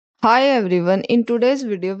Hi everyone, in today's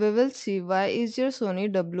video we will see why is your Sony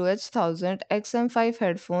WH-1000XM5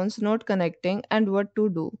 headphones not connecting and what to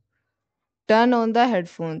do. Turn on the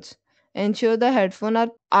headphones. Ensure the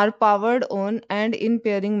headphones are powered on and in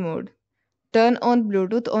pairing mode. Turn on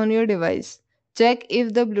Bluetooth on your device. Check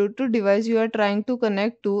if the Bluetooth device you are trying to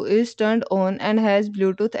connect to is turned on and has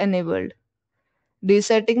Bluetooth enabled.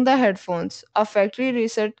 Resetting the headphones. A factory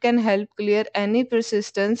reset can help clear any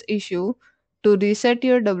persistence issue. To reset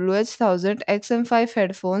your WH-1000XM5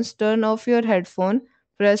 headphones, turn off your headphone,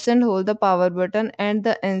 press and hold the power button and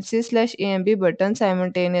the NC/EMB button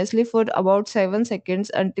simultaneously for about 7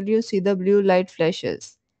 seconds until you see the blue light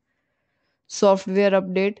flashes. Software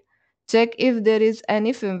update. Check if there is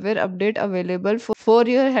any firmware update available for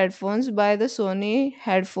your headphones by the Sony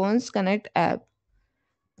Headphones Connect app.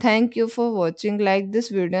 Thank you for watching. Like this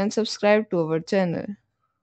video and subscribe to our channel.